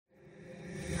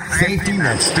Safety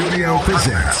Net Studio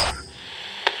presents.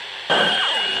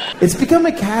 It's become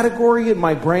a category in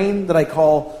my brain that I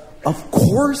call, of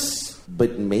course,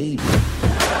 but maybe.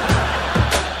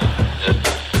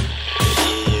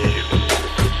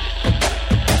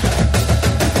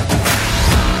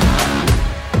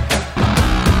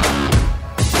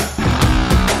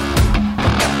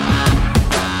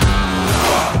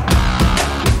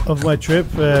 Of my trip,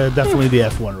 definitely the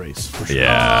F1 race for sure.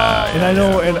 Yeah, and I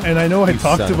know, and I know I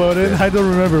talked about it. I don't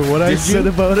remember what I said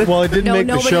about it. Well, it didn't make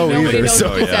the show either. So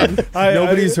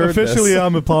Nobody's heard officially. this.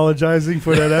 I'm apologizing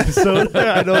for that episode.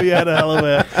 I know you had a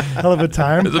hell of a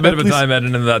time. There's a bit of a time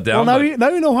editing that down. Well, now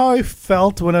you know how I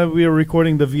felt when we were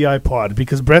recording the VI pod,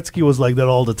 because Bretsky was like that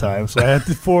all the time. So I had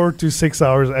 4 to 6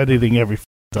 hours editing every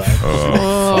time.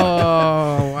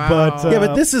 Oh, wow.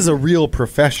 But this is a real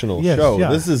professional show. Yeah.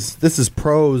 This is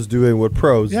pros doing what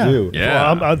pros do.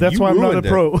 Yeah. Well, that's why I'm not a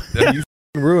pro. You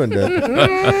ruined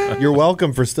it. You're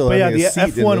welcome for still having a seat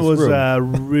F1 in this was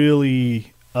room.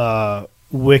 really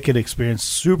wicked experience.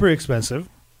 Super expensive.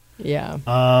 Yeah.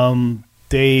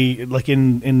 They like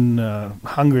in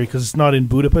Hungary, because it's not in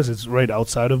Budapest. It's right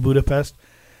outside of Budapest.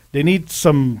 They need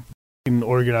some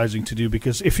organizing to do,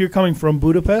 because if you're coming from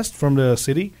Budapest, from the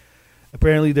city,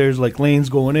 apparently there's like lanes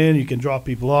going in, you can drop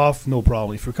people off, no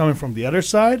problem. If you're coming from the other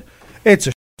side, it's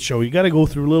a show. You got to go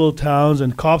through little towns,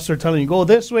 and cops are telling you go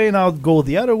this way and I'll go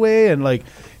the other way, and like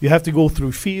you have to go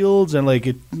through fields, and like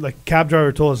cab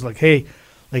driver told us like, hey,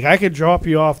 like I could drop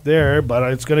you off there,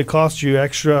 but it's going to cost you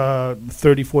extra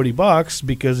 $30-$40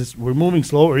 because we're moving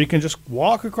slow, or you can just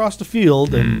walk across the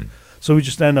field. And so we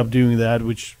just end up doing that,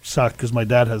 which sucked because my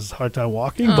dad has a hard time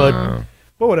walking, but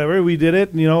whatever, we did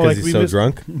it. You know, like he's we so missed,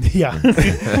 drunk. Yeah,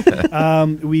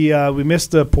 we missed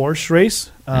the Porsche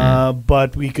race,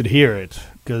 but we could hear it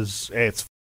because it's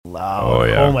loud.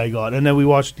 Oh my god! And then we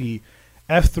watched the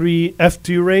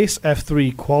F2 race,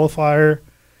 F3 qualifier,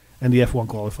 and the F1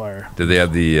 qualifier. Did they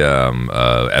have the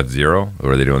F0, or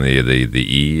were they doing the E? The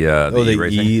E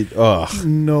racing? E. Ugh.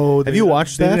 No, Have you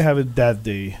watched they that? didn't have it that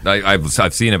day.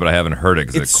 I've seen it, but I haven't heard it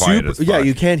because it's quiet as fuck. Yeah,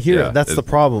 you can't hear it. That's the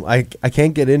problem. I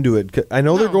can't get into it. I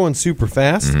know they're going super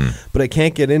fast, but I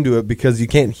can't get into it because you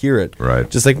can't hear it. Right.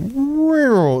 Just like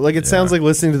it sounds like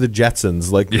listening to the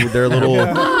Jetsons, like their little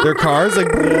their cars, like.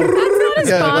 That's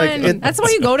fun. That's why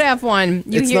you go to F1.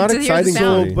 It's not exciting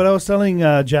to me. But I was telling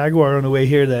Jaguar on the way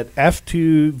here that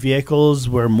F2 vehicles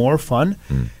were more fun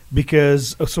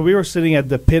because we were sitting at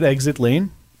the pit exit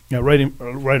lane,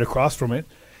 right across from it,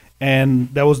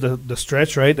 and that was the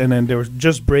stretch, right? And then they were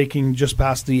just braking just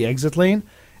past the exit lane,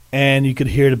 and you could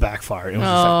hear the backfire. It was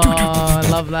just like, I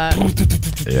love that.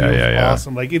 Yeah.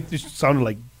 Awesome. Like it just sounded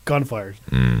like gunfires.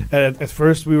 At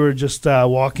first, we were just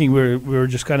walking. We were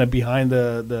just kind of behind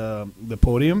the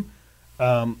podium,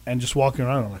 and just walking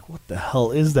around. I'm like, what the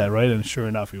hell is that, right? And sure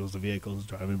enough, it was the vehicles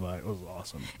driving by. It was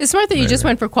awesome. It's smart that you just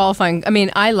went for qualifying. I mean,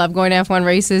 I love going to F1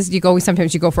 races.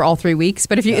 Sometimes you go for all 3 weeks,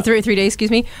 but if you 3 days, excuse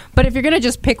me. But if you're gonna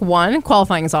just pick one,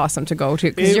 qualifying is awesome to go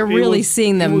to because you're really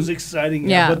seeing them. It was exciting.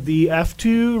 Yeah. But the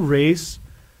F2 race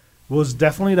was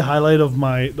definitely the highlight of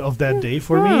that day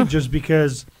for me, just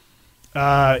because. We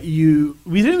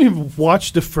didn't even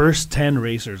watch the first 10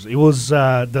 racers. It was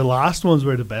the last ones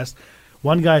were the best.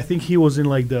 One guy, I think he was in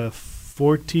like the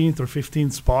 14th or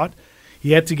 15th spot.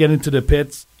 He had to get into the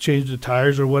pits, change the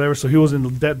tires or whatever, so he was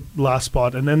in that last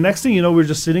spot. And then next thing you know, we're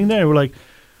just sitting there and we're like,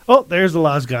 oh, there's the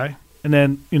last guy. And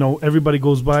then, everybody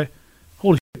goes by.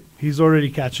 Holy shit, he's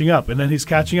already catching up. And then he's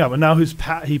catching up. And now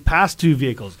he passed 2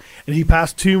 vehicles. And he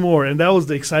passed 2 more. And that was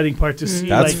the exciting part to see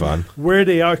That's fun. Where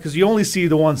they are. Because you only see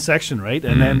the one section, right?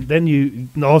 And then you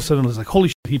all of a sudden it's like, holy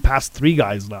shit, he passed 3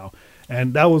 guys now.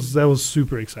 And that was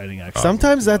super exciting, actually.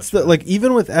 Sometimes that's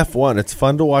even with F1, it's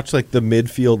fun to watch like the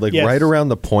midfield, right around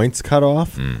the points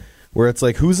cutoff, where it's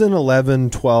like who's in 11,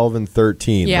 12, and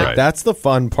 13. Yeah. Like, that's the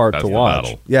fun part to watch.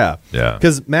 Battle. Yeah. Yeah.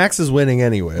 Because Max is winning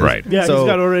anyway. Right. Yeah, so he's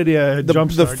got already a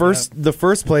jump start. The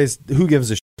first place, who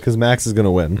gives a shit? Because Max is going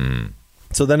to win.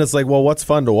 So then it's like, well, what's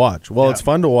fun to watch? Well, it's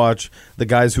fun to watch the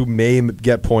guys who may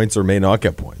get points or may not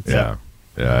get points. Yeah,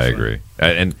 I agree.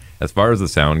 And as far as the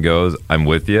sound goes, I'm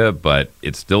with you, but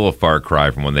it's still a far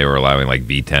cry from when they were allowing like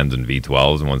V10s and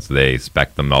V12s, and once they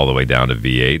spec them all the way down to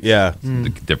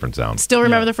V8, different sound. Still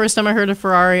remember the first time I heard a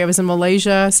Ferrari. I was in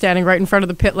Malaysia, standing right in front of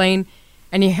the pit lane,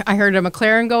 and I heard a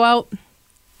McLaren go out,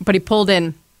 but he pulled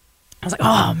in. I was like,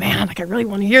 oh man, like I really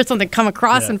want to hear something come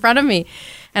across in front of me.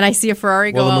 And I see a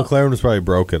Ferrari go out. Well, the McLaren was probably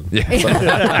broken. Yeah.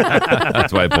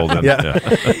 That's why I pulled in.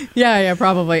 Yeah,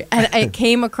 probably. And it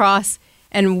came across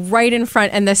and right in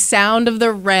front, and the sound of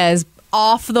the res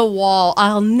off the wall.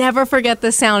 I'll never forget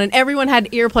the sound. And everyone had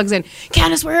earplugs in.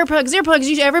 Candace, wear earplugs.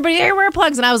 Everybody wear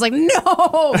earplugs. And I was like,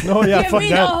 no. Give me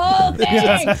the whole thing.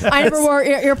 I never wore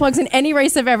earplugs in any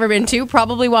race I've ever been to.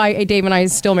 Probably why Dave and I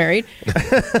is still married.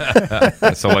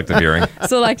 Selective hearing.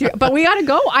 But we got to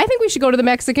go. I think we should go to the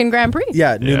Mexican Grand Prix.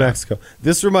 Yeah, New Mexico.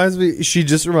 This reminds me, she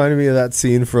just reminded me of that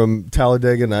scene from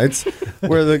Talladega Nights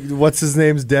where what's his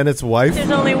name's Dennett's wife.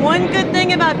 There's only one good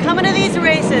thing about coming to these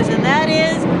races, and that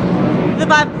is the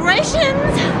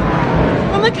vibrations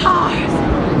from the cars.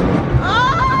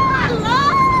 Oh, I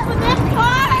love this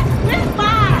car. This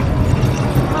bike.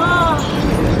 Oh,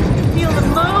 I can feel the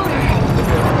motor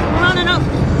running up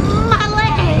my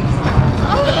legs.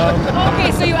 Oh.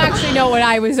 Okay, so you actually know what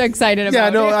I was excited about. Yeah,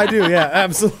 no, I do. Yeah,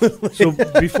 absolutely. So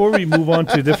before we move on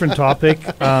to a different topic,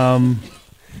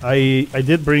 I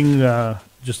did bring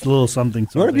just a little something.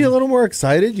 You want to be a little more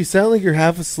excited? You sound like you're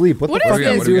half asleep. What the is fuck this?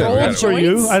 are you doing? Gold For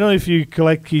you? joints? I don't know if you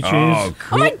collect keychains. Oh,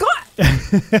 cool. Oh my god!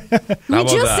 We about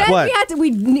just that? said What? we had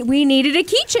to. We needed a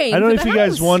keychain. I don't know for if the you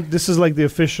guys house. want. This is like the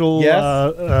official Yes?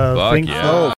 Fuck thing. yeah.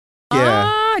 Oh,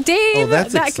 yeah. Dave. Oh,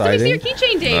 that's Let me see your exciting.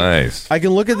 keychain, Dave. Nice. I can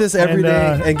look at this every And,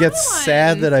 day and get Come on.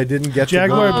 sad that I didn't get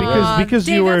Jaguar, to go. because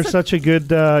Dave, you were that's a- such a good,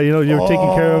 you were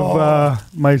taking care of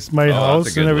my Oh, house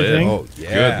that's a and good everything. Lid. Oh,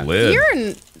 yeah. Good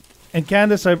lid. And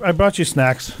Candace, I brought you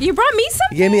snacks. You brought me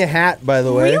something. You gave me a hat, by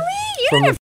the way. Really? You From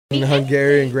didn't the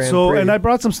Hungarian Grand So, Prix. and I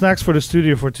brought some snacks for the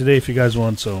studio for today if you guys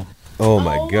want. So oh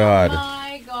my god.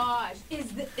 my gosh!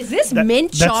 Is this That-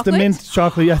 mint that's chocolate? the mint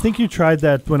chocolate. I think you tried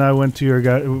that when I went to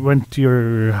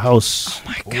your house. Oh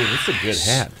my Oh, god! that's a good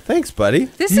hat. Thanks, buddy.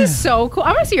 This is so cool. I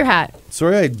want to see your hat.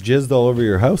 Sorry I jizzed all over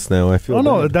your house now. I feel Oh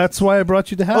no, bad. that's why I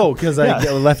brought you the hat. Oh, because I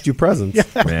left you presents.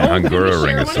 Man, Hungura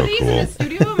ring is so cool.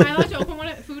 studio? Am I allowed to open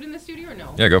food in the studio or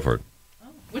no? Yeah, go for it.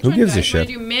 Which Who one gives do a I shit?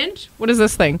 do? Mint? What is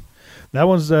this thing? That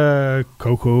one's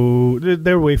cocoa.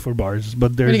 They're wafer bars,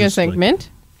 but they're. What are you gonna just think? like- Mint?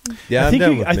 Yeah, I I'm think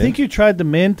down you, with I mint. think you tried the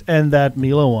mint and that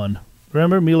Mila one.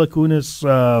 Remember Mila Kunis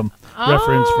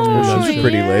reference from your Oh, She's a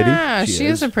pretty lady. Yeah, She she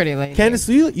is. is a pretty lady. Candace,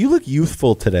 you look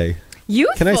youthful today.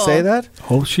 Youthful. Can I say that?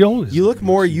 Oh, she always. You look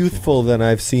more youthful than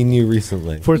I've seen you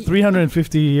recently. For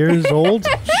 350 years old.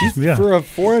 Yeah. For a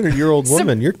 400-year-old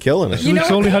woman, you're killing it. She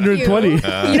looks only thank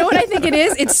 120. You know what I think it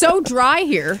is? It's so dry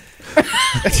here.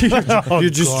 You're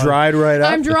just God. dried right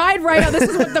up. I'm dried right out. This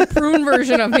is what the prune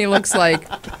version of me looks like.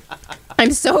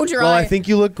 I'm so dry. Well, I think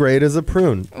you look great as a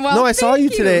prune. Well, no, I saw thank you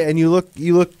today, you. and you look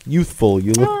youthful.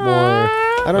 You look more.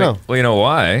 I don't know. Well, you know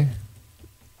why?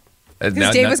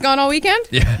 because Dave was gone all weekend.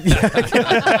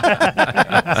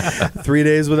 3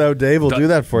 days without Dave will do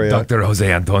that for you. Dr.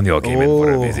 Jose Antonio came in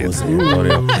for a visit. Jose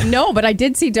Antonio. No, but I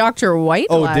did see Dr. White.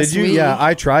 Oh, last did you? week. Yeah,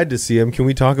 I tried to see him. Can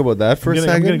we talk about that for I'm a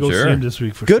gonna second? go Sure. see him this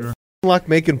week for Good sure. luck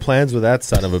making plans with that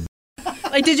son of a.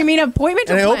 Like, did you mean appointment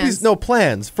or And I hope plans? he's no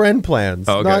plans, friend plans,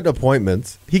 Oh, okay. not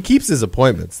appointments. He keeps his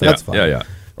appointments. That's fine. Yeah.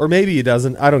 Or maybe he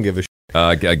doesn't. I don't give a shit.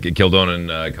 Kildonan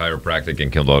Chiropractic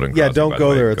and Kildonan Yeah, Crossing, don't by go the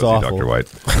way. there. It's Go see awful. Dr.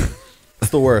 White. It's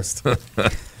the worst.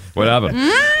 What happened?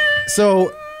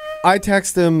 So I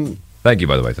text him Thank you,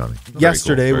 by the way, Tommy. Very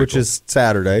yesterday, cool, very which cool. is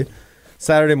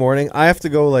Saturday morning. I have to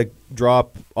go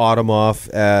drop Autumn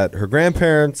off at her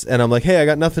grandparents, and I'm like, hey, I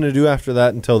got nothing to do after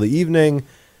that until the evening.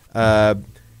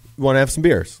 Want to have some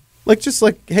beers?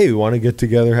 Hey, we want to get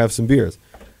together, have some beers.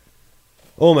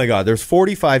 Oh my God, there's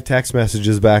 45 text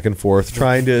messages back and forth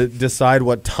trying to decide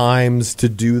what times to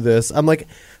do this. I'm like,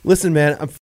 listen, man, I'm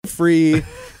free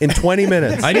in 20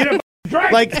 minutes. I need a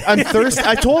I'm thirsty.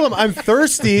 I told him I'm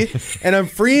thirsty and I'm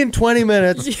free in 20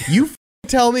 minutes. You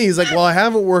tell me. He's like, well, I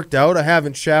haven't worked out. I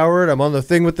haven't showered. I'm on the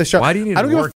thing with the shower. Why do you need I don't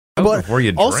to give a work f- out about, before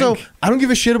you Also, drink? I don't give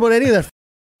a shit about any of that.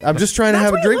 I'm just trying to That's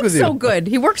have why a he drink looks with you. so good.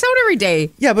 He works out every day.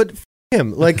 Yeah, but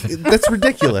him. That's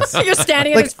ridiculous. You're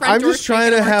standing at his front I'm door just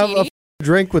trying to drinking have a martini.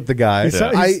 drink with the guy.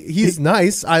 He's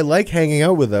nice. I like hanging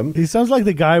out with him. He sounds like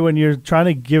the guy when you're trying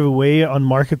to give away on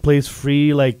marketplace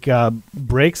free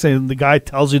breaks, and the guy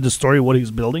tells you the story what he's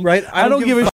building. Right? I don't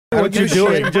give a shit I don't what give you're a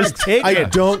doing. shit. Just take I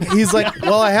it. don't. He's like,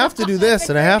 well, I have to do this,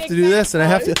 and I have to do this, and I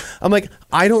have to. I'm like,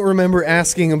 I don't remember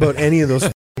asking about any of those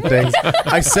things.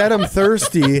 I said I'm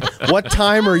thirsty. What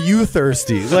time are you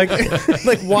thirsty? Like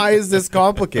why is this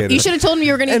complicated? You should have told him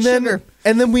you were going to eat sugar.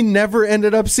 And then we never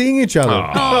ended up seeing each other.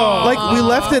 We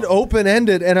left it open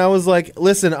ended, and I was like,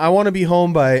 "Listen, I want to be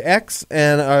home by X,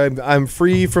 and I'm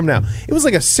free from now." It was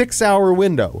like a 6-hour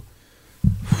window,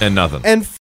 And nothing. and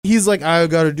he's like, "I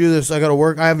got to do this. I got to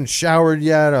work. I haven't showered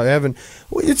yet. I haven't."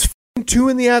 It's 2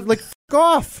 in the afternoon. Like, f-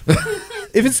 off.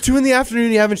 if it's 2 PM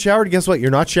and you haven't showered, guess what?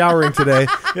 You're not showering today.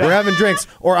 We're having drinks,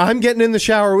 or I'm getting in the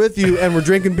shower with you and we're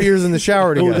drinking beers in the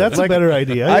shower together. Oh, that's a better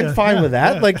idea. I'm fine with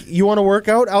that. Like, you want to work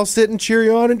out? I'll sit and cheer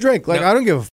you on and drink. Like, I don't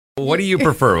give a. What do you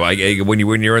prefer? Like when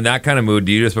you're in that kind of mood,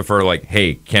 do you just prefer like,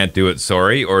 hey, can't do it,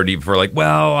 sorry, or do you prefer like,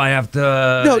 well, I have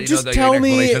to? No, just tell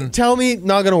me,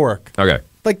 not gonna work. Okay,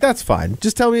 like that's fine.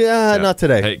 Just tell me, not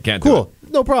today. Hey, can't cool. do it.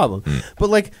 No problem. But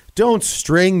like, don't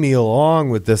string me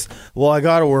along with this. Well, I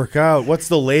got to work out. What's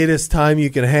the latest time you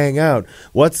can hang out?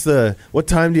 What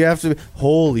time do you have to?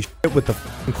 Holy shit with the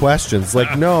questions.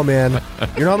 Like, no, man,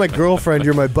 you're not my girlfriend.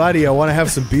 You're my buddy. I want to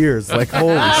have some beers. Like,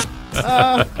 holy shit.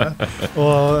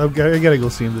 Well, I gotta go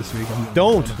see him this week.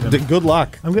 Don't. Good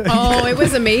luck. Oh, it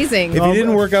was amazing. If you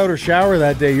didn't work out or shower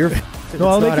that day, you're. No,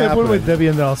 I'll make an appointment with Debbie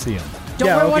and then I'll see him.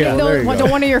 Don't wear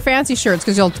one of your fancy shirts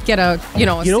because you'll get a You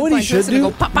know what he should do?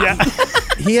 Go, pop, pop.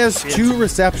 He has 2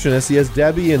 receptionists. He has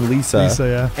Debbie and Lisa. Lisa,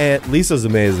 yeah. And Lisa's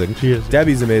amazing. She is.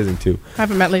 Debbie's amazing too. I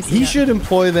haven't met Lisa He yet. should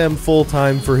employ them full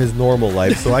time for his normal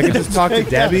life, so I can just talk to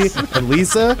Debbie and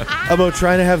Lisa about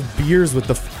trying to have beers with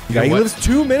the guy. He lives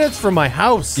 2 minutes from my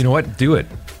house. You know what? Do it.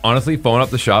 Honestly, phone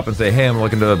up the shop and say, "Hey, I'm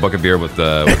looking to book a beer with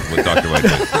Dr. White."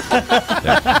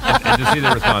 and just see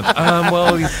the response.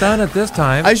 Well, he's done at this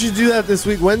time. I should do that this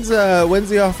week. When's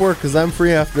he off work? Because I'm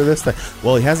free after this time.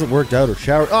 Well, he hasn't worked out or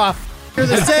showered. Oh, you're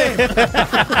the same.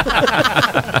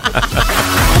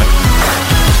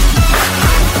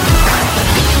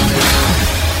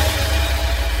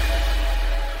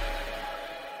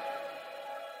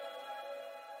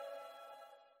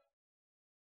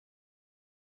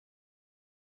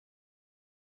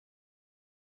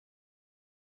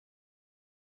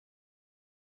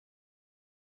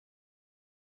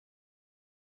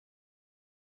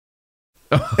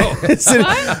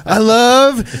 I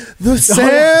love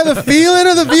the feeling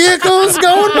of the vehicles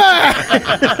going by.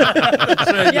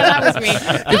 Yeah, that was me.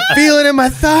 The feeling in my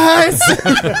thighs.